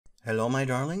Hello my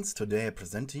darlings, today I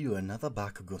present to you another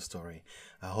Bakugou story.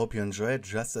 I hope you enjoy it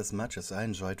just as much as I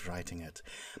enjoyed writing it.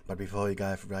 But before we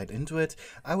dive right into it,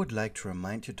 I would like to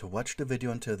remind you to watch the video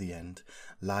until the end,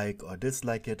 like or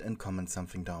dislike it and comment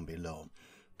something down below.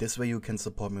 This way you can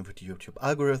support me with the YouTube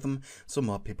algorithm so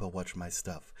more people watch my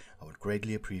stuff. I would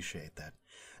greatly appreciate that.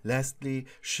 Lastly,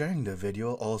 sharing the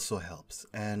video also helps,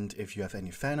 and if you have any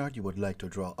fan art you would like to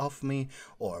draw of me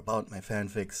or about my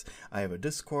fanfics, I have a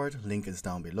Discord, link is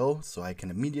down below so I can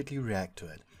immediately react to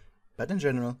it. But in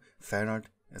general, fan art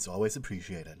is always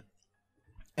appreciated.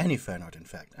 Any fan art in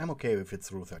fact, I'm okay if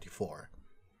it's Rule 34.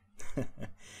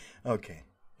 Okay,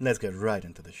 let's get right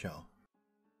into the show.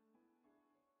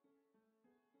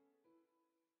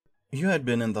 You had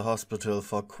been in the hospital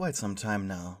for quite some time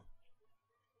now.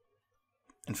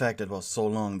 In fact, it was so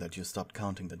long that you stopped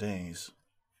counting the days.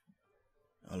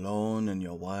 Alone in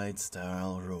your white,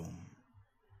 sterile room.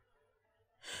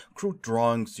 Crude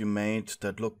drawings you made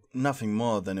that looked nothing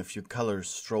more than a few color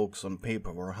strokes on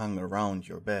paper were hung around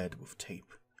your bed with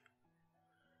tape.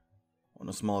 On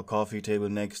a small coffee table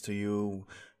next to you,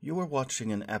 you were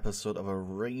watching an episode of a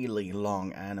really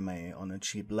long anime on a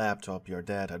cheap laptop your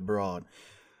dad had brought,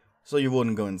 so you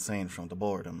wouldn't go insane from the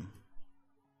boredom.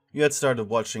 You had started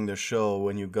watching the show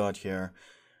when you got here,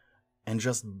 and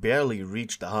just barely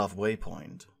reached the halfway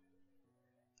point.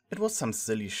 It was some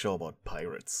silly show about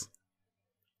pirates.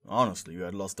 Honestly, you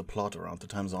had lost the plot around the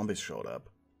time zombies showed up.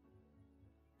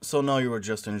 So now you were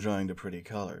just enjoying the pretty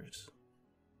colors.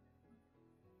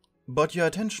 But your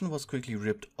attention was quickly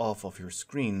ripped off of your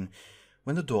screen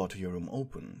when the door to your room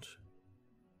opened.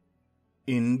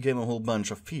 In came a whole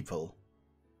bunch of people.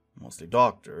 Mostly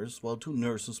doctors, while two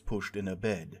nurses pushed in a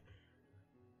bed.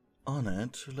 On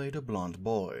it laid a blond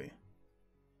boy.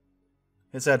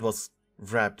 His head was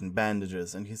wrapped in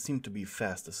bandages and he seemed to be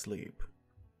fast asleep.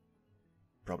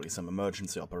 Probably some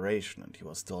emergency operation and he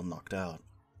was still knocked out.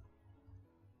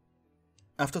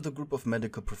 After the group of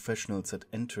medical professionals had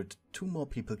entered, two more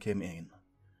people came in.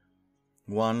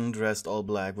 One dressed all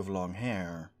black with long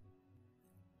hair.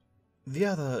 The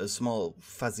other a small,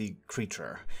 fuzzy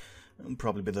creature.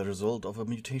 Probably the result of a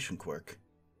mutation quirk.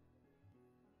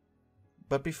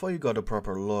 But before you got a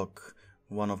proper look,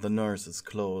 one of the nurses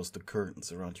closed the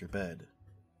curtains around your bed.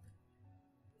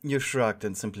 You shrugged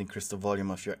and simply increased the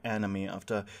volume of your anime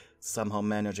after somehow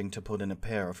managing to put in a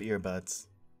pair of earbuds.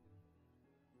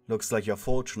 Looks like your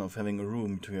fortune of having a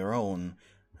room to your own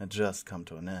had just come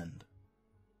to an end.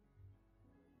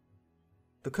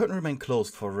 The curtain remained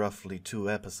closed for roughly 2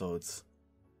 episodes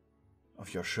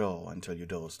of your show until you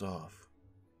dozed off.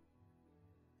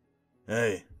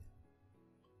 Hey.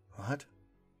 What?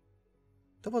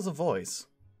 There was a voice.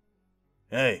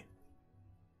 Hey.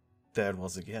 There it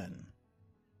was again.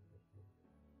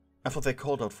 After they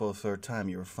called out for a 3rd time,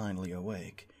 you were finally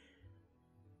awake.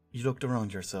 You looked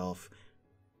around yourself.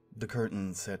 The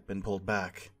curtains had been pulled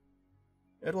back.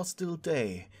 It was still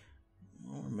day,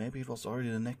 or maybe it was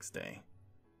already the next day.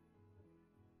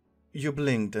 You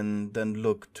blinked and then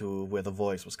looked to where the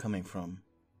voice was coming from.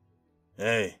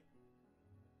 Hey,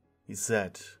 he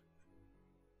said,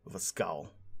 with a scowl.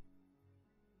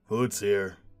 Who's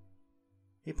here?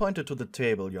 He pointed to the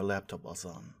table your laptop was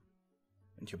on,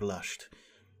 and you blushed.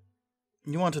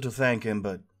 You wanted to thank him,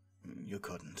 but you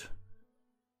couldn't.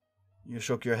 You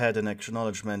shook your head in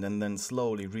acknowledgement and then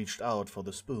slowly reached out for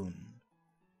the spoon.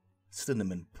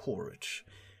 Cinnamon porridge,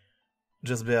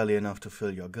 just barely enough to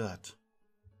fill your gut.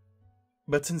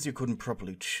 But since you couldn't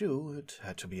properly chew, it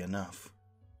had to be enough.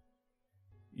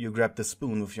 You grabbed the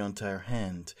spoon with your entire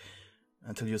hand,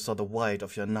 until you saw the white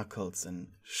of your knuckles and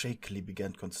shakily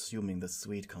began consuming the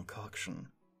sweet concoction.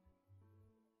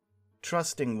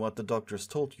 Trusting what the doctors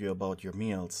told you about your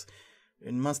meals,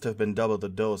 it must have been double the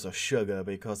dose of sugar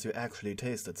because you actually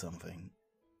tasted something.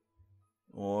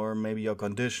 Or maybe your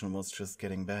condition was just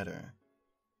getting better.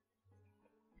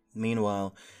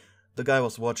 Meanwhile, the guy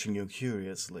was watching you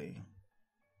curiously,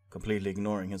 completely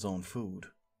ignoring his own food.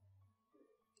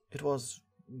 It was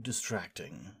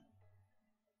distracting.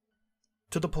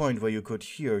 To the point where you could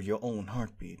hear your own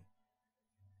heartbeat.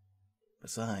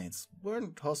 Besides,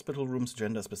 weren't hospital rooms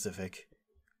gender specific?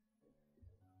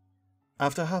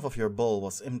 After half of your bowl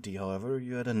was empty, however,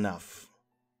 you had enough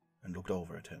and looked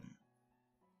over at him.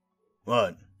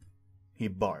 What? He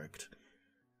barked.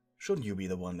 Shouldn't you be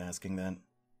the one asking that?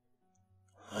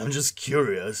 I'm just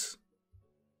curious.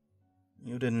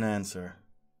 You didn't answer.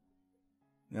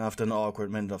 After an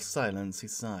awkward minute of silence, he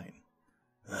sighed.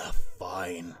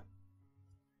 Fine.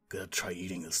 Gonna try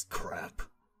eating this crap.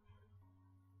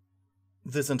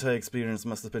 This entire experience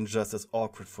must have been just as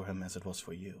awkward for him as it was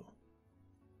for you.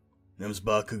 Name's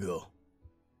Bakugou.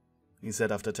 he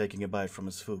said after taking a bite from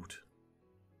his food.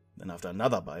 Then after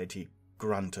another bite, he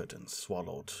grunted and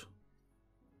swallowed,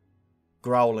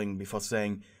 growling before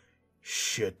saying,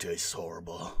 "Shit tastes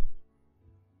horrible."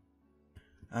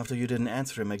 After you didn't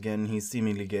answer him again, he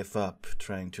seemingly gave up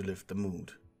trying to lift the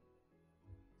mood.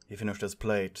 He finished his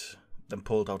plate, then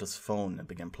pulled out his phone and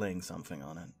began playing something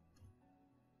on it.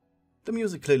 The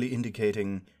music clearly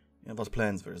indicating it was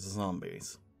Plants vs.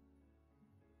 Zombies.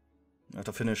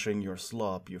 After finishing your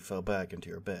slop, you fell back into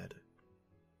your bed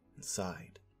and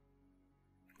sighed.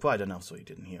 Quite enough so you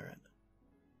didn't hear it.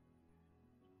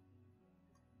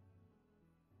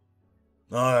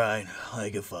 "Alright, I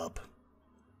give up.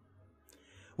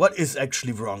 What is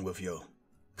actually wrong with you?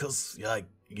 'Cause,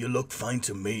 you look fine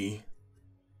to me."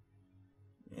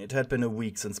 It had been a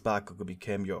week since Bakugou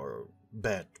became your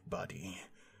bed buddy.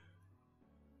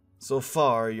 So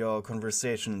far, your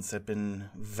conversations had been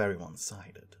very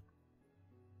one-sided.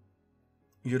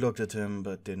 You looked at him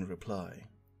but didn't reply.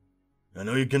 "I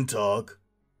know you can talk.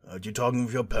 Aren't you talking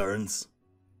with your parents?"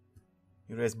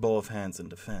 He raised both hands in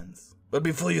defense. "But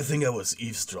before you think I was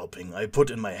eavesdropping, I put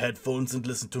in my headphones and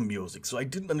listened to music, so I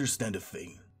didn't understand a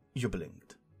thing." You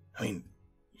blinked. "I mean,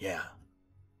 yeah,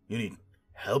 you need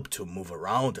help to move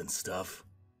around and stuff.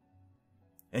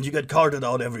 And you get carted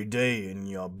out every day in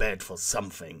your bed for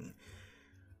something."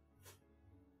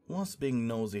 Was being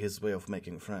nosy his way of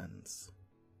making friends?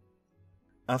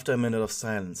 After a minute of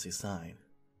silence, he sighed.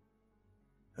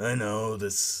 "I know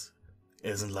this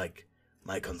isn't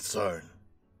my concern.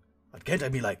 But can't I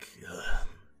be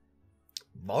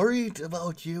worried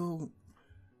about you?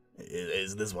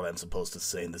 Is this what I'm supposed to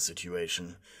say in this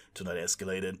situation to not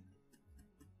escalate it?"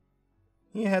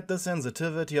 He had the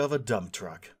sensitivity of a dump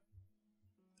truck.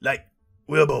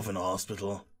 "We're both in a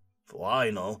hospital. For all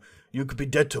I know, you could be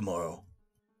dead tomorrow."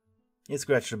 He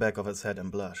scratched the back of his head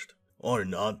and blushed. "Or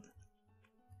not.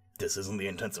 This isn't the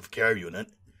intensive care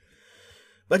unit.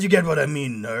 But you get what I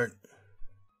mean, nerd."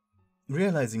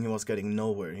 Realizing he was getting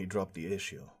nowhere, he dropped the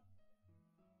issue.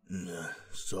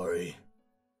 "Sorry,"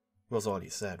 was all he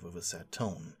said with a sad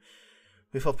tone,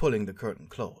 before pulling the curtain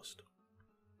closed.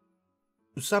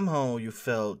 Somehow you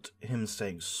felt him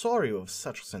saying sorry with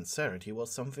such sincerity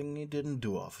was something he didn't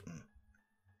do often.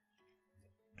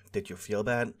 Did you feel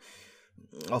bad?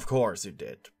 Of course you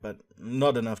did, but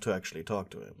not enough to actually talk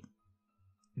to him,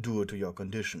 due to your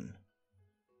condition.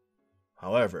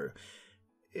 However,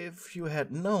 if you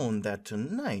had known that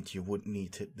tonight you would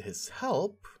need his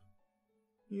help,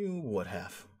 you would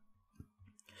have.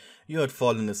 You had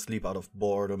fallen asleep out of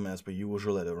boredom as per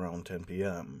usual at around 10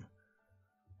 p.m.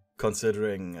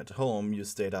 Considering at home you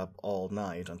stayed up all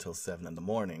night until 7 in the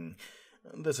morning,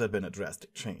 this had been a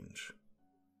drastic change.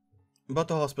 But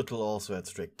the hospital also had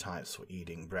strict times for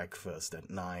eating breakfast at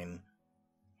 9.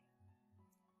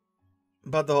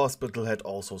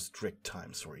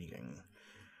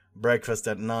 Breakfast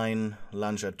at 9,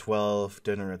 lunch at 12,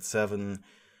 dinner at 7,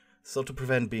 so to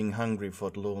prevent being hungry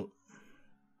for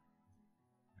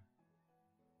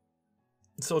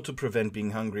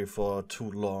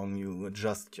too long, you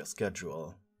adjust your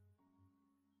schedule.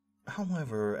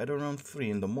 However, at around 3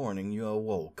 in the morning, you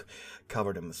awoke,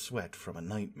 covered in sweat from a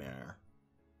nightmare.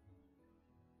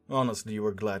 Honestly, you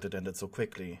were glad it ended so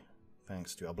quickly,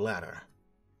 thanks to your bladder.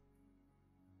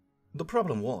 The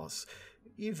problem was,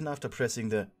 even after pressing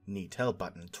the "Need Help"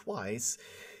 button twice,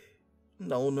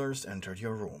 no nurse entered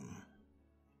your room.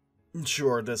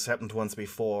 Sure, this happened once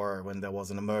before when there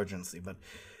was an emergency, but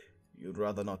you'd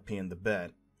rather not pee in the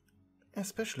bed,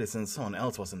 especially since someone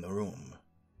else was in the room.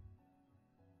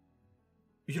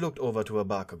 You looked over to where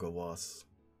Bakugou was.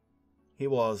 He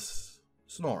was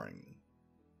snoring,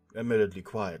 admittedly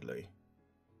quietly.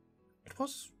 It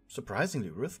was surprisingly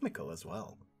rhythmical as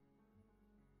well.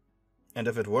 And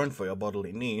if it weren't for your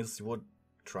bodily needs, you would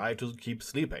try to keep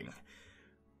sleeping.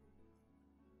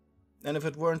 And if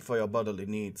it weren't for your bodily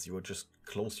needs, you would just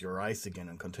close your eyes again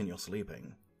and continue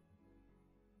sleeping.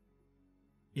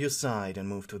 You sighed and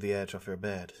moved to the edge of your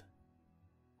bed.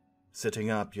 Sitting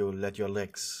up, you let your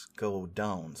legs go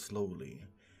down slowly,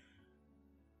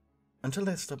 until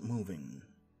they stopped moving.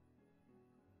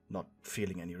 Not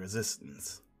feeling any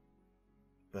resistance.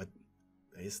 But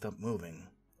they stopped moving,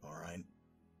 alright.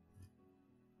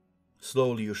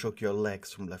 Slowly you shook your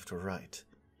legs from left to right,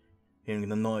 hearing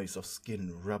the noise of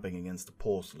skin rubbing against the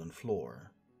porcelain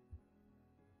floor.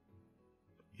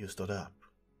 You stood up.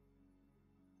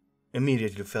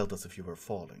 Immediately you felt as if you were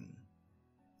falling,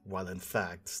 while in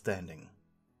fact standing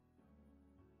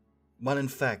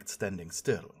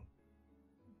still.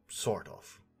 Sort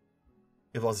of.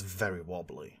 It was very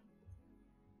wobbly.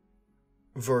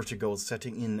 Vertigo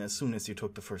setting in as soon as you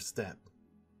took the first step.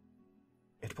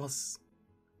 It was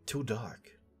too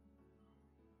dark,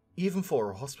 even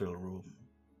for a hospital room,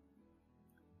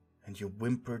 and you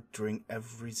whimpered during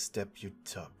every step you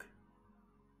took.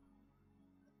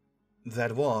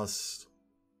 That was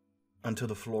until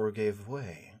the floor gave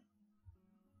way.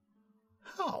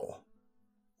 How?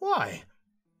 Why?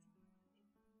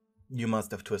 You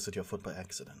must have twisted your foot by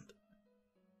accident.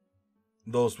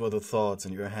 Those were the thoughts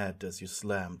in your head as you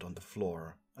slammed on the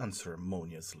floor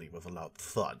unceremoniously with a loud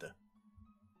thud.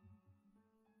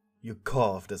 You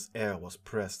coughed as air was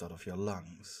pressed out of your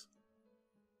lungs.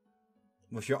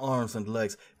 With your arms and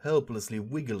legs helplessly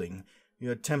wiggling,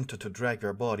 you attempted to drag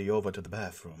your body over to the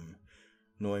bathroom,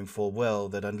 knowing full well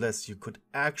that unless you could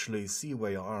actually see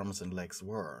where your arms and legs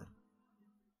were,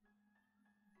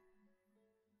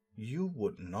 you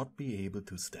would not be able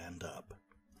to stand up.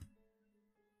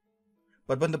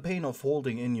 But when the pain of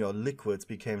holding in your liquids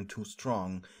became too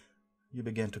strong, you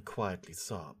began to quietly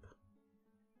sob.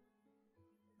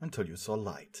 Until you saw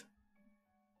light.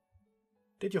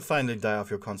 Did you finally die of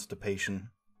your constipation?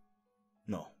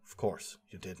 No, of course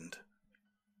you didn't.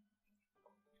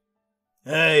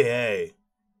 Hey!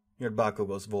 You heard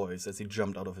Bakugou's voice as he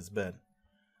jumped out of his bed.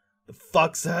 The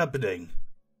fuck's happening?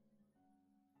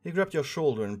 He grabbed your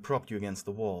shoulder and propped you against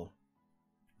the wall.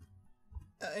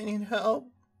 I need help.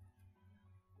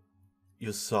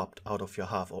 You sobbed out of your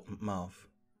half-opened mouth.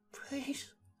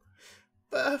 Please,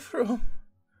 bathroom.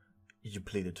 You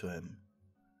pleaded to him.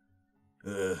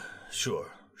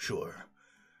 Sure,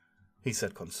 he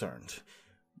said, concerned.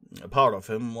 A part of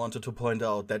him wanted to point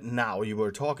out that now you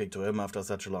were talking to him after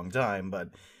such a long time, but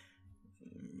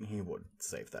he would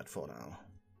save that for now.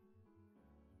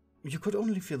 You could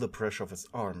only feel the pressure of his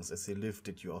arms as he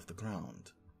lifted you off the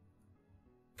ground,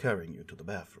 carrying you to the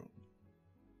bathroom.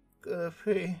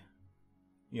 Goofy,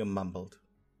 you mumbled.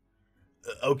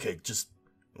 Okay, just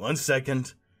 1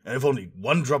 second, and if only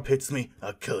one drop hits me,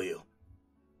 I'll kill you.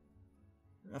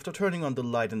 After turning on the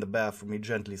light in the bathroom, he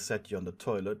gently set you on the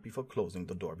toilet before closing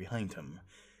the door behind him.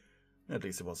 At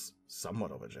least he was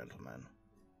somewhat of a gentleman.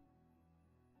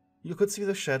 You could see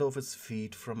the shadow of his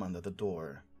feet from under the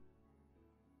door.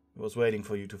 He was waiting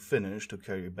for you to finish to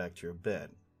carry you back to your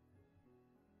bed.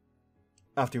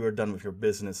 After you were done with your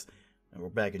business and were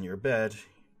back in your bed,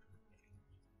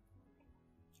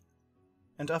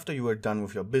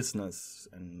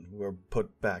 were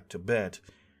put back to bed,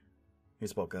 he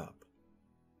spoke up.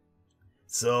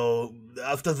 So,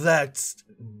 after that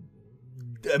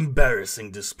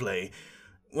embarrassing display,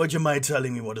 would you mind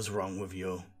telling me what is wrong with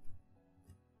you?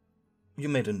 You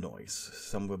made a noise,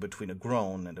 somewhere between a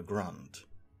groan and a grunt.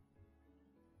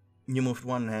 You moved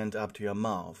one hand up to your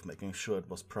mouth, making sure it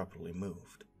was properly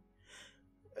moved.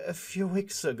 A few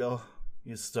weeks ago,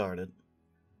 you started.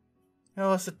 I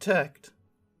was attacked.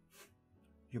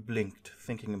 You blinked,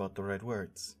 thinking about the right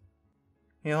words.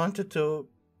 He wanted to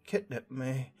kidnap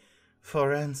me for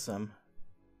ransom.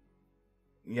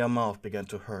 Your mouth began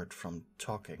to hurt from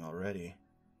talking already.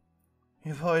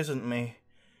 He poisoned me.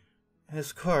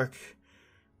 His quirk.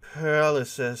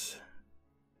 Paralysis.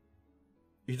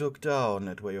 You looked down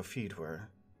at where your feet were.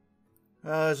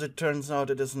 As it turns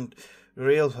out, it isn't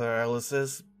real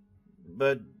paralysis,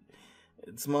 but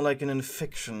it's more like an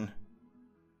infection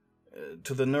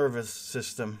to the nervous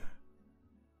system.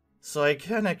 So I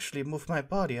can actually move my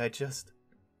body,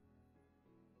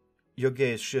 Your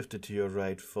gaze shifted to your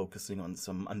right, focusing on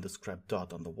some undescribed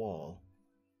dot on the wall.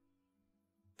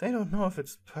 They don't know if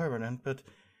it's permanent, but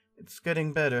it's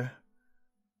getting better.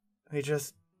 We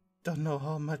just don't know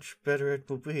how much better it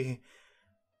will be.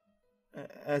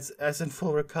 As in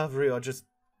full recovery or just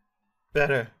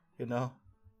better, you know?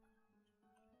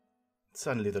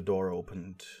 Suddenly the door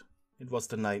opened. It was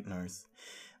the night nurse.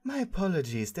 My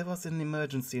apologies, there was an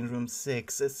emergency in room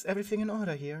 6. Is everything in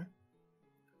order here?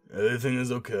 Everything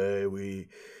is okay.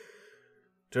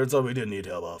 Turns out we didn't need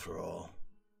help after all,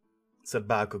 said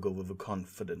Bakugou with a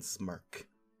confident smirk.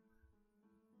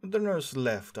 The nurse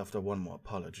left after one more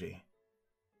apology.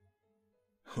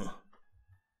 Huh.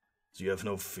 So you have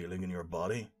no feeling in your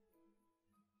body?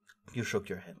 You shook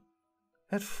your head.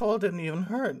 That fall didn't even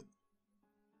hurt.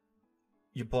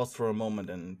 You paused for a moment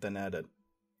and then added,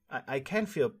 I can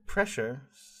feel pressure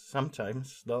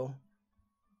sometimes, though.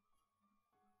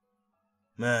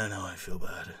 Man, how I feel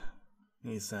bad,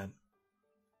 he said.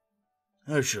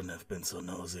 I shouldn't have been so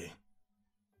nosy.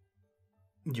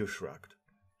 You shrugged.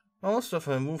 Most of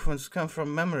my movements come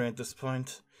from memory at this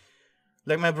point.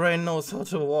 Like my brain knows how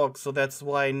to walk, so that's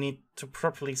why I need to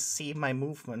properly see my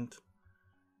movement.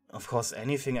 Of course,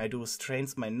 anything I do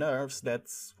strains my nerves,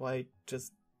 that's why I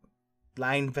just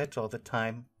lie in bed all the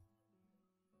time.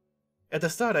 At the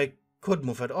start, I couldn't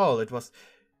move at all. It was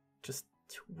just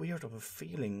too weird of a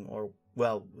feeling, or,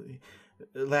 well,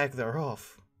 lack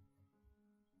thereof.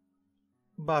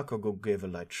 Bakugou gave a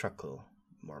light chuckle,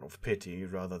 more of pity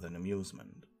rather than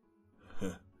amusement.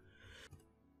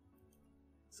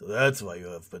 So that's why you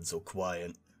have been so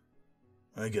quiet.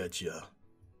 I get ya.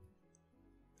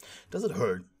 Does it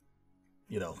hurt?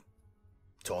 You know,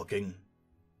 talking?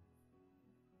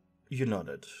 You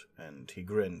nodded, and he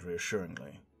grinned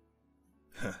reassuringly.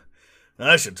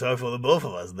 I should talk for the both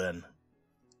of us, then.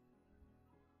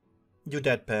 You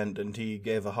deadpanned, and he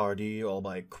gave a hearty,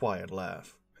 albeit quiet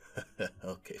laugh.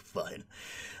 Okay, fine.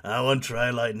 I won't try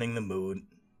lightening the mood.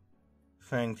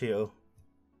 Thank you.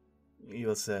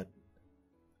 You said.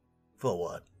 For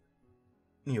what?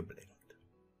 You blinked.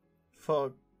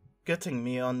 For getting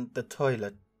me on the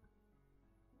toilet.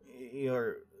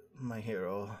 You're my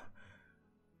hero.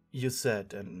 You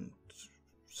said, and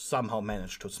somehow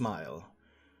managed to smile.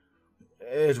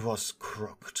 It was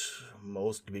crooked,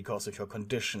 mostly because of your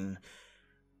condition.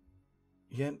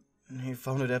 Yet he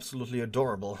found it absolutely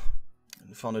adorable,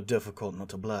 and found it difficult not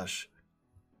to blush.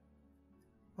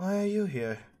 Why are you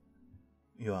here?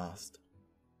 You asked.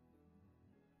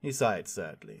 He sighed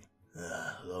sadly.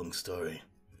 Long story.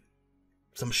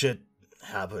 Some shit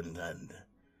happened, and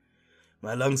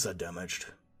my lungs are damaged.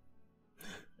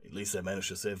 At least I managed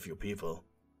to save a few people.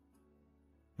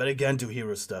 But I can't do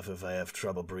hero stuff if I have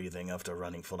trouble breathing after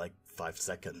running for like 5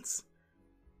 seconds.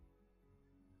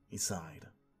 He sighed.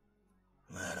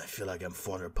 Man, I feel like I'm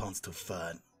 400 pounds too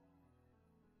fat.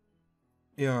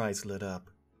 Your eyes lit up.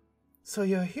 So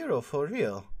you're a hero for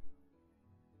real?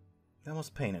 There was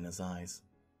pain in his eyes.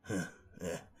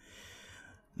 Yeah.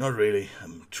 Not really.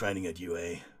 I'm training at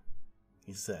UA,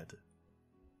 he said.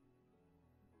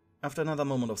 After another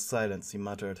moment of silence, he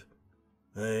muttered,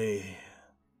 I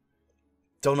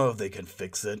don't know if they can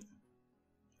fix it.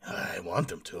 I want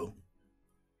them to.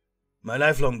 My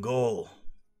lifelong goal,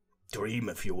 dream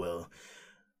if you will,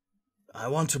 I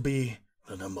want to be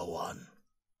the #1.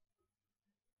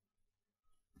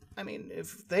 I mean,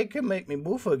 if they can make me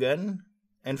move again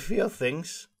and feel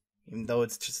things, even though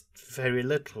it's just very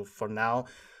little for now,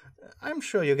 I'm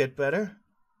sure you'll get better.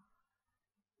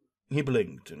 He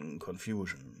blinked in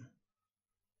confusion.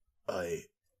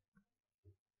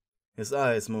 His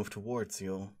eyes moved towards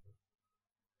you.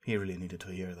 He really needed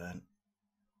to hear that.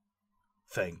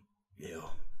 Thank you.